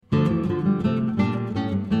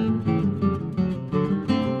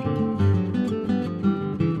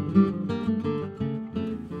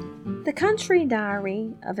Country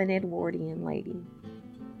Diary of an Edwardian Lady,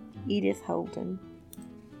 Edith Holden.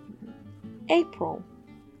 April.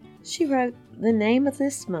 She wrote, "The name of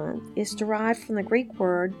this month is derived from the Greek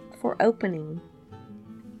word for opening.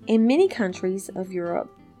 In many countries of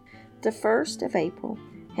Europe, the 1st of April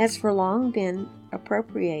has for long been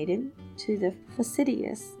appropriated to the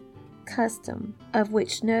fastidious custom of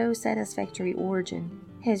which no satisfactory origin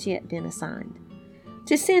has yet been assigned.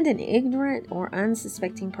 To send an ignorant or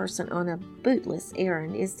unsuspecting person on a bootless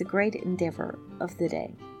errand is the great endeavor of the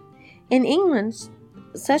day. In England,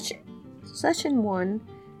 such an one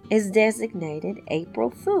is designated April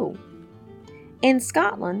Fool. In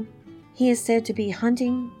Scotland, he is said to be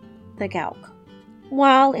hunting the gowk,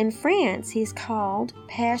 while in France he is called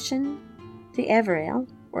Passion d'Avril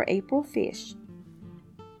or April Fish.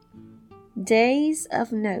 Days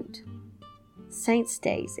of note, Saints'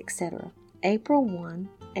 Days, etc. April 1,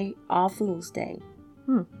 All Fools' Day.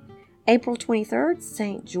 April 23rd,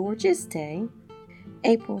 St. George's Day.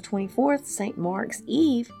 April 24th, St. Mark's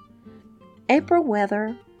Eve. April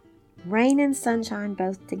weather, rain and sunshine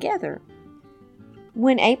both together.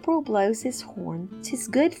 When April blows his horn, 'tis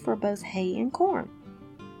good for both hay and corn.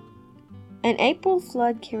 An April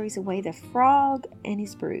flood carries away the frog and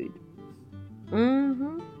his brood.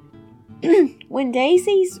 When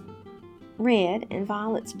daisies red and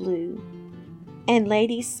violets blue, and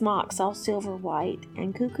ladies' smocks all silver white,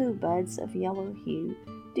 and cuckoo buds of yellow hue,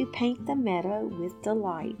 do paint the meadow with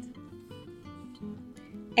delight.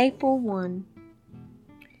 April 1.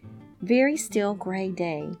 Very still gray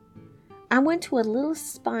day. I went to a little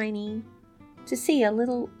spinney to see a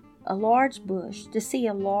large bush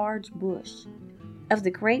of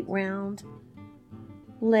the great round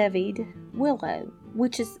leaved willow,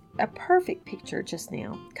 which is a perfect picture just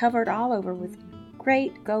now, covered all over with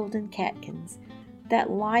great golden catkins that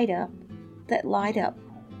light up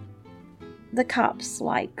the copse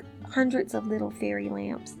like hundreds of little fairy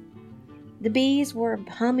lamps. The bees were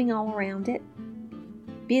humming all around it,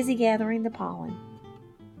 busy gathering the pollen.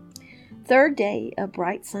 3rd day of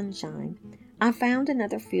bright sunshine. I found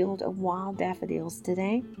another field of wild daffodils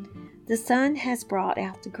today. The sun has brought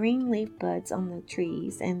out the green leaf buds on the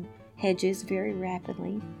trees and hedges very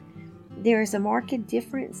rapidly. There is a marked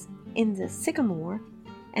difference in the sycamore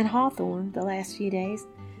and hawthorn the last few days,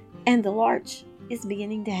 and the larch is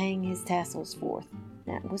beginning to hang his tassels forth.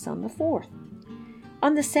 That was on the 4th.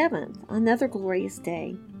 On the 7th, another glorious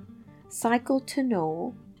day. Cycled to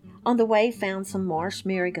Knoll. On the way found some marsh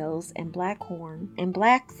marigolds and blackthorn in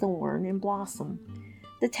blossom.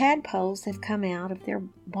 The tadpoles have come out of their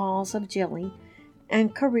balls of jelly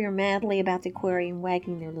and career madly about the aquarium,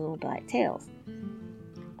 wagging their little black tails.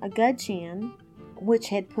 A gudgeon, which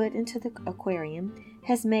had put into the aquarium,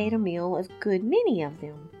 has made a meal of good many of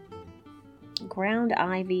them. Ground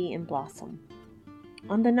ivy in blossom.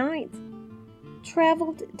 On the 9th,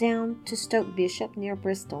 travelled down to Stoke Bishop near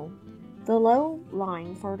Bristol. The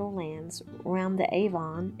low-lying fertile lands round the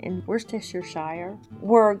Avon in Worcestershire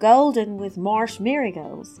were golden with marsh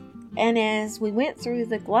marigolds, and as we went through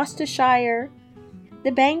the Gloucestershire,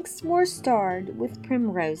 the banks were starred with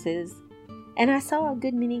primroses, and I saw a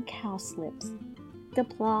good many cowslips. The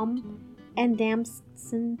plum and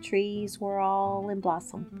damson trees were all in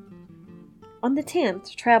blossom. On the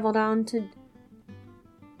 10th, travelled on to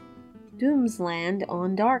Doomsland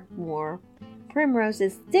on Dartmoor.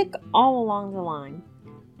 Primroses thick all along the line.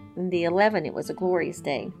 On the 11th, it was a glorious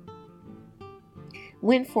day.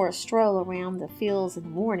 Went for a stroll around the fields in the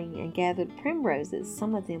morning and gathered primroses,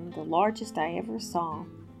 some of them the largest I ever saw.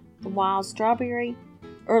 The wild strawberry,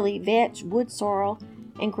 early vetch, wood sorrel,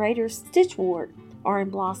 and greater stitchwort are in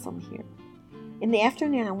blossom here. In the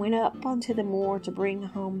afternoon, I went up onto the moor to bring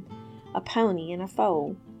home a pony and a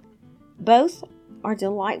foal. Both are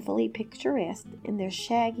delightfully picturesque in their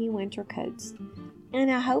shaggy winter coats,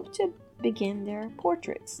 and I hope to begin their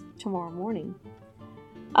portraits tomorrow morning.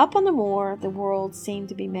 Up on the moor, the world seemed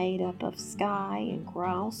to be made up of sky and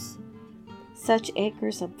grouse, such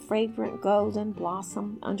acres of fragrant golden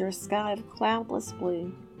blossom under a sky of cloudless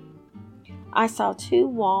blue. I saw 2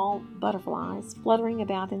 wall butterflies fluttering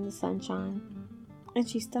about in the sunshine, and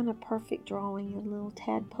she's done a perfect drawing of little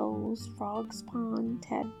tadpoles, frogs pond,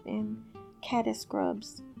 and caddis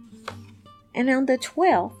grubs. And on the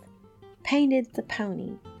 12th, painted the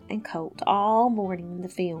pony and colt all morning in the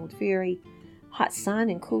field. Very hot sun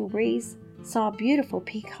and cool breeze. Saw a beautiful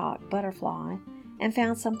peacock butterfly and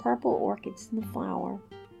found some purple orchids in the flower.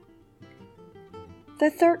 The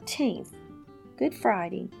 13th, Good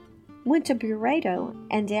Friday, went to Burrado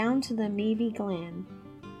and down to the Meavy Glen.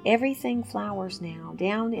 Everything flowers now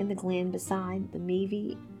down in the glen beside the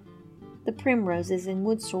Meavy The primroses and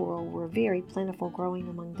wood sorrel were very plentiful, growing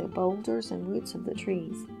among the boulders and roots of the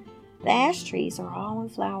trees. The ash trees are all in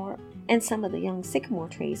flower, and some of the young sycamore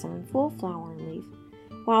trees are in full flower and leaf.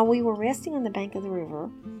 While we were resting on the bank of the river,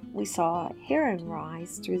 we saw a heron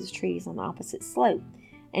rise through the trees on the opposite slope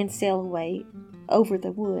and sail away over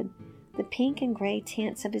the wood, the pink and gray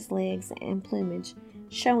tints of his legs and plumage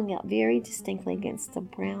showing up very distinctly against the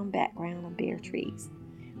brown background of bare trees.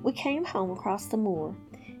 We came home across the moor.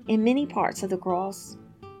 In many parts of the gross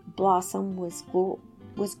blossom was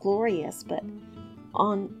glorious, but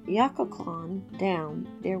on Yacoclan down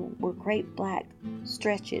there were great black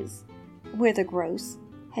stretches where the gross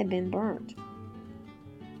had been burnt.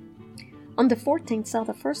 On the 14th saw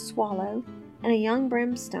the first swallow and a young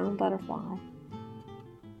brimstone butterfly.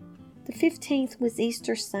 The 15th was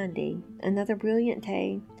Easter Sunday, another brilliant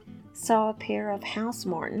day. Saw a pair of house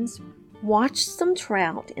martins, watched some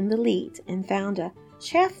trout in the leat, and found a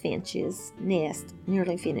chaffinch's nest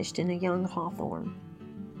nearly finished in a young hawthorn.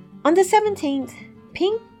 On the 17th,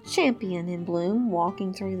 pink champion in bloom,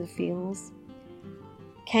 walking through the fields,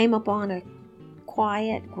 came upon a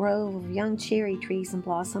quiet grove of young cherry trees in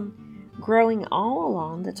blossom, growing all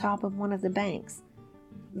along the top of one of the banks.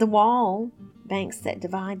 The wall banks that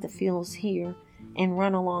divide the fields here and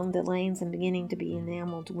run along the lanes and beginning to be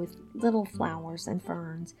enameled with little flowers and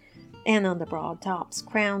ferns, and on the broad tops,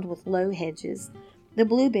 crowned with low hedges, the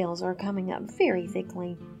bluebells are coming up very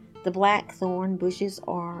thickly. The blackthorn bushes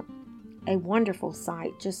are a wonderful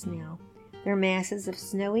sight just now, their masses of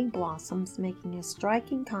snowy blossoms making a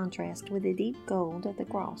striking contrast with the deep gold of the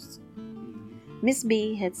grass. Miss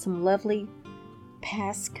B had some lovely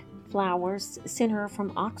pasque flowers sent her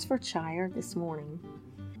from Oxfordshire this morning.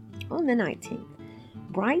 On the 19th,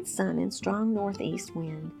 bright sun and strong northeast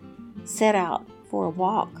wind. Set out for a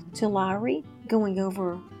walk to Lowry. Going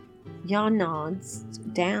over Yonnods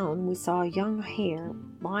down, we saw a young hare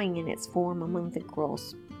lying in its form among the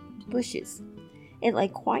gross bushes. It lay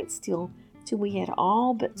quite still till we had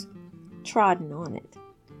all but trodden on it,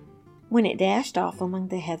 when it dashed off among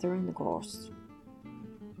the heather and the gorse.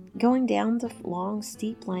 Going down the long,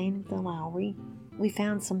 steep lane of the Lowry, we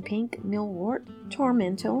found some pink millwort,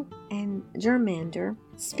 tormental, and germander,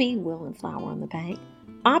 speedwell in flower on the bank.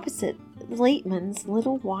 Opposite Leatman's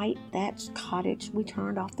little white thatched cottage, we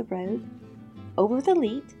turned off the road, over the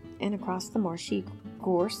Leat, and across the marshy,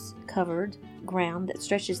 gorse-covered ground that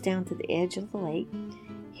stretches down to the edge of the lake.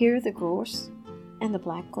 Here the gorse and the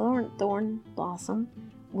blackthorn blossom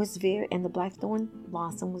was very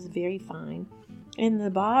fine. In the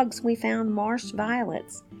bogs we found marsh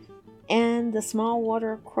violets and the small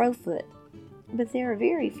water crowfoot, but there are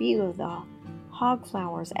very few of the hog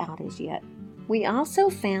flowers out as yet. We also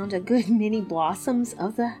found a good many blossoms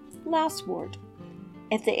of the lousewort.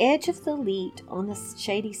 At the edge of the Leat on the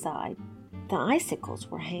shady side, the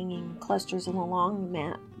icicles were hanging in clusters on the long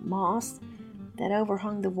moss that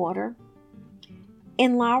overhung the water.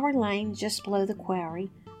 In Lowry Lane, just below the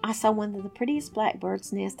quarry, I saw one of the prettiest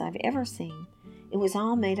blackbird's nests I've ever seen. It was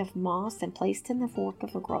all made of moss and placed in the fork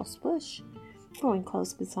of a gross bush, growing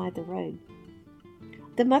close beside the road.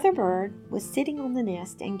 The mother bird was sitting on the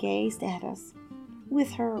nest and gazed at us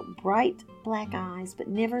with her bright black eyes, but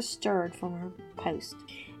never stirred from her post.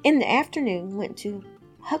 In the afternoon, went to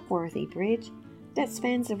Huckworthy Bridge that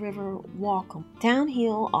spans the river Walkham,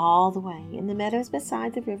 downhill all the way. In the meadows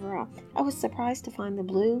beside the river, I was surprised to find the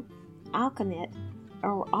blue alkanet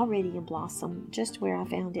already in blossom, just where I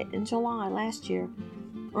found it in July last year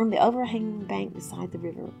on the overhanging bank beside the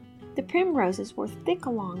river. The primroses were thick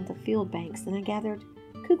along the field banks, and I gathered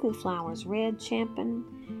cuckoo flowers, red champion,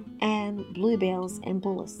 and bluebells and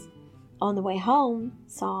bullace. On the way home,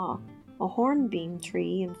 saw a hornbeam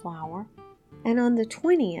tree in flower, and on the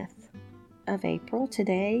 20th of April,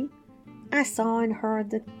 today, I saw and heard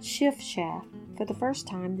the chiffchaff for the first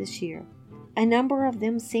time this year. A number of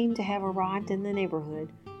them seemed to have arrived in the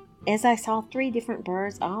neighborhood. As I saw 3 different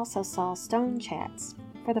birds, I also saw stone chats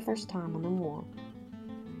for the first time on the moor.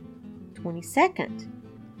 22nd.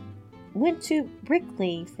 Went to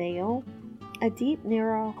Brickley Vale, a deep,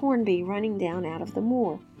 narrow hornby running down out of the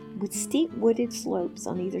moor, with steep wooded slopes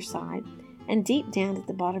on either side, and deep down at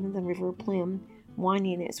the bottom of the river Plym,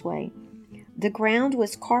 winding its way. The ground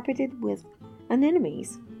was carpeted with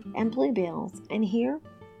anemones and bluebells, and here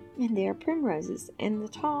and there primroses, and the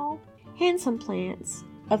tall, handsome plants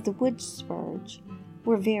of the wood spurge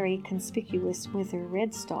were very conspicuous with their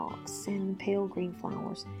red stalks and pale green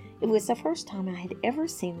flowers. It was the first time I had ever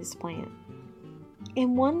seen this plant.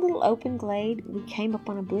 In one little open glade, we came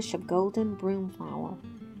upon a bush of golden broomflower.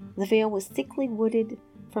 The vale was thickly wooded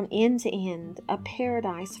from end to end, a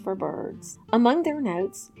paradise for birds. Among their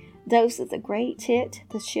notes, Those of the great tit,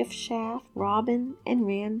 the shift shaft, robin, and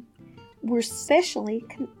wren were especially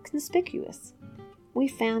conspicuous. We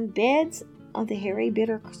found beds of the hairy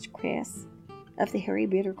bittercress,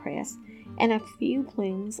 and a few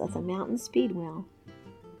plumes of the mountain speedwell.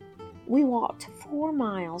 We walked 4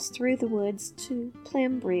 miles through the woods to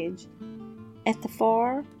Plym Bridge, at the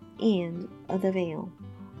far end of the vale.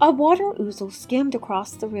 A water ouzel skimmed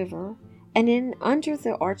across the river, and in under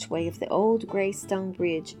the archway of the old grey stone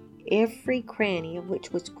bridge, every cranny of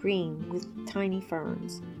which was green with tiny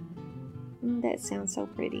ferns. That sounds so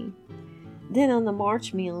pretty. Then on the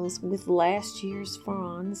marsh meadows with last year's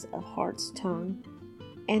fronds of hart's tongue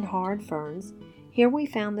and hard ferns, here we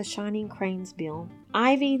found the shining crane's bill,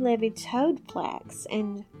 ivy-leaved toadflax,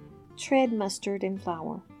 and tread mustard in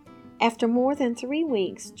flower. After more than 3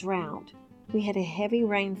 weeks' drought, we had a heavy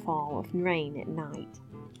rainfall of rain at night.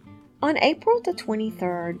 On April the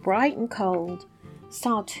 23rd, bright and cold,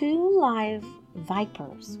 saw 2 live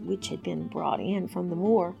vipers which had been brought in from the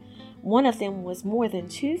moor. One of them was more than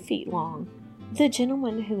 2 feet long. The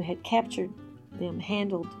gentleman who had captured them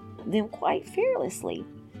handled them quite fearlessly.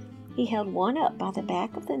 He held one up by the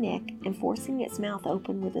back of the neck, and forcing its mouth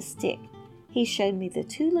open with a stick, he showed me the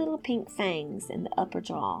 2 little pink fangs in the upper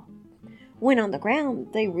jaw. When on the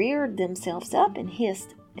ground, they reared themselves up and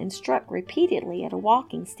hissed and struck repeatedly at a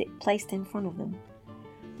walking stick placed in front of them.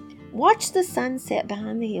 Watch the sunset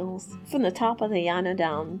behind the hills, from the top of the Yana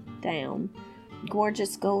down,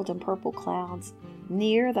 gorgeous gold and purple clouds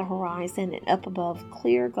near the horizon and up above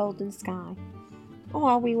clear golden sky.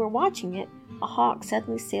 While we were watching it, a hawk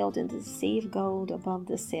suddenly sailed into the sea of gold above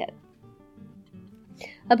the setting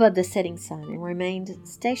sun, and remained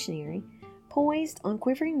stationary, poised on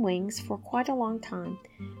quivering wings for quite a long time.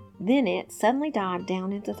 Then it suddenly dived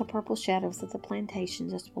down into the purple shadows of the plantation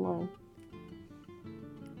just below.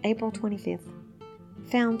 April 25th.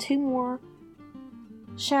 Found 2 more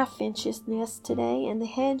chaffinch's nests today, and the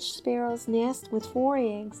hedge sparrow's nest with 4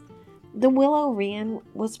 eggs. The willow wren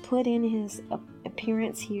was put in his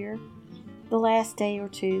appearance here the last day or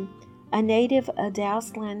 2. A native of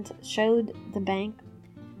Dowsland showed the bank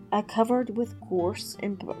covered with gorse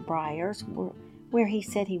and briars, where he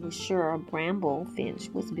said he was sure a bramble finch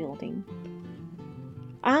was building.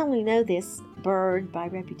 I only know this bird by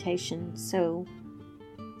reputation, so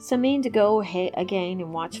mean to go again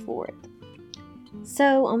and watch for it.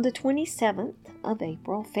 So on the 27th of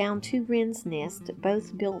April, found 2 wren's nests,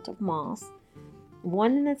 both built of moss,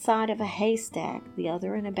 one in the side of a haystack, the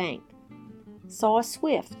other in a bank. Saw a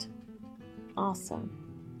swift also.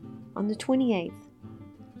 On the 28th,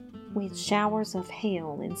 we had showers of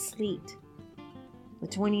hail and sleet. The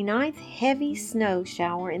 29th, heavy snow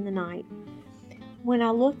shower in the night. When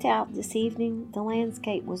I looked out this evening, the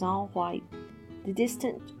landscape was all white. The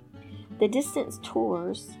distance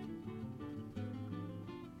tours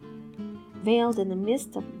veiled in the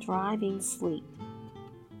mist of driving sleet.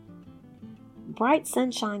 Bright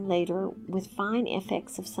sunshine later, with fine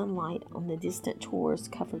effects of sunlight on the distant tors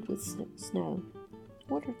covered with snow.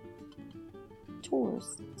 What are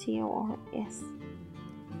tors? T-O-R-S.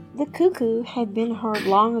 The cuckoo had been heard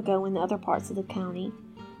long ago in the other parts of the county,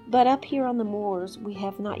 but up here on the moors we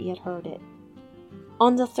have not yet heard it.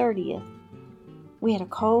 On the 30th, we had a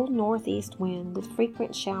cold northeast wind with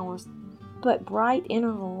frequent showers, but bright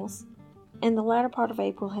intervals, and the latter part of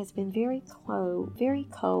April has been very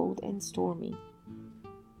cold and stormy.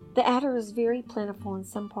 The adder is very plentiful in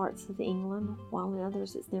some parts of England, while in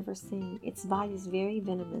others it's never seen. Its bite is very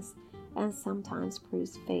venomous and sometimes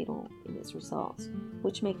proves fatal in its results,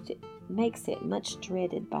 which makes it much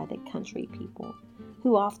dreaded by the country people,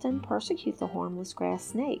 who often persecute the harmless grass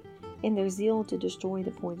snake in their zeal to destroy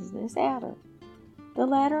the poisonous adder. The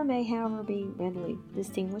latter may, however, be readily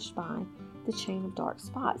distinguished by the chain of dark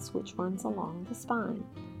spots which runs along the spine.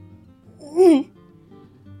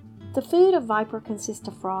 The food of viper consists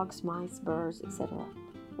of frogs, mice, birds, etc.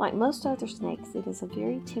 Like most other snakes, it is a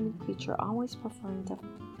very timid creature, always preferring to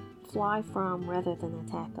fly from rather than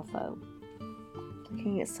attack a foe.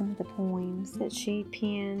 Looking at some of the poems that she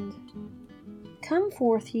penned. Come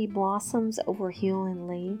forth, ye blossoms over hill and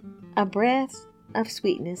lea, a breath of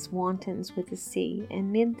sweetness wantons with the sea,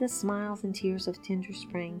 and mid the smiles and tears of tender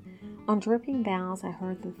spring, on dripping boughs I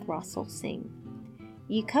heard the throstle sing.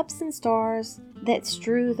 Ye cups and stars that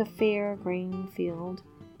strew the fair green field,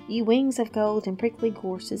 ye wings of gold and prickly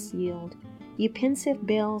gorses yield, ye pensive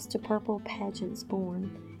bells to purple pageants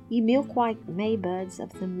born, ye milk-white May-buds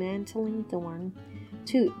of the mantling thorn,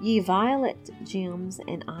 to ye violet gems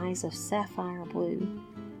and eyes of sapphire blue,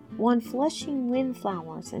 one flushing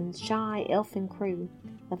windflowers and shy elfin crew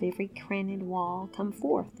of every crannied wall, come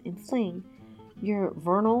forth and fling your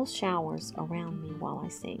vernal showers around me while I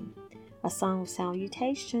sing. A Song of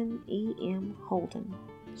Salutation, E.M. Holden.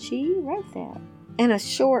 She wrote that. And a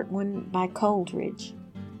short one by Coleridge.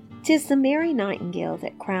 'Tis the merry nightingale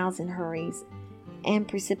that crowds and hurries and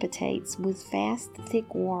precipitates with fast,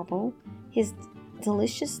 thick warble his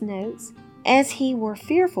delicious notes, as he were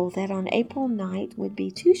fearful that an April night would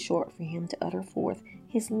be too short for him to utter forth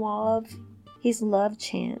his love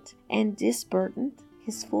chant, and disburden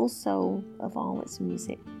his full soul of all its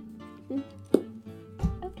music.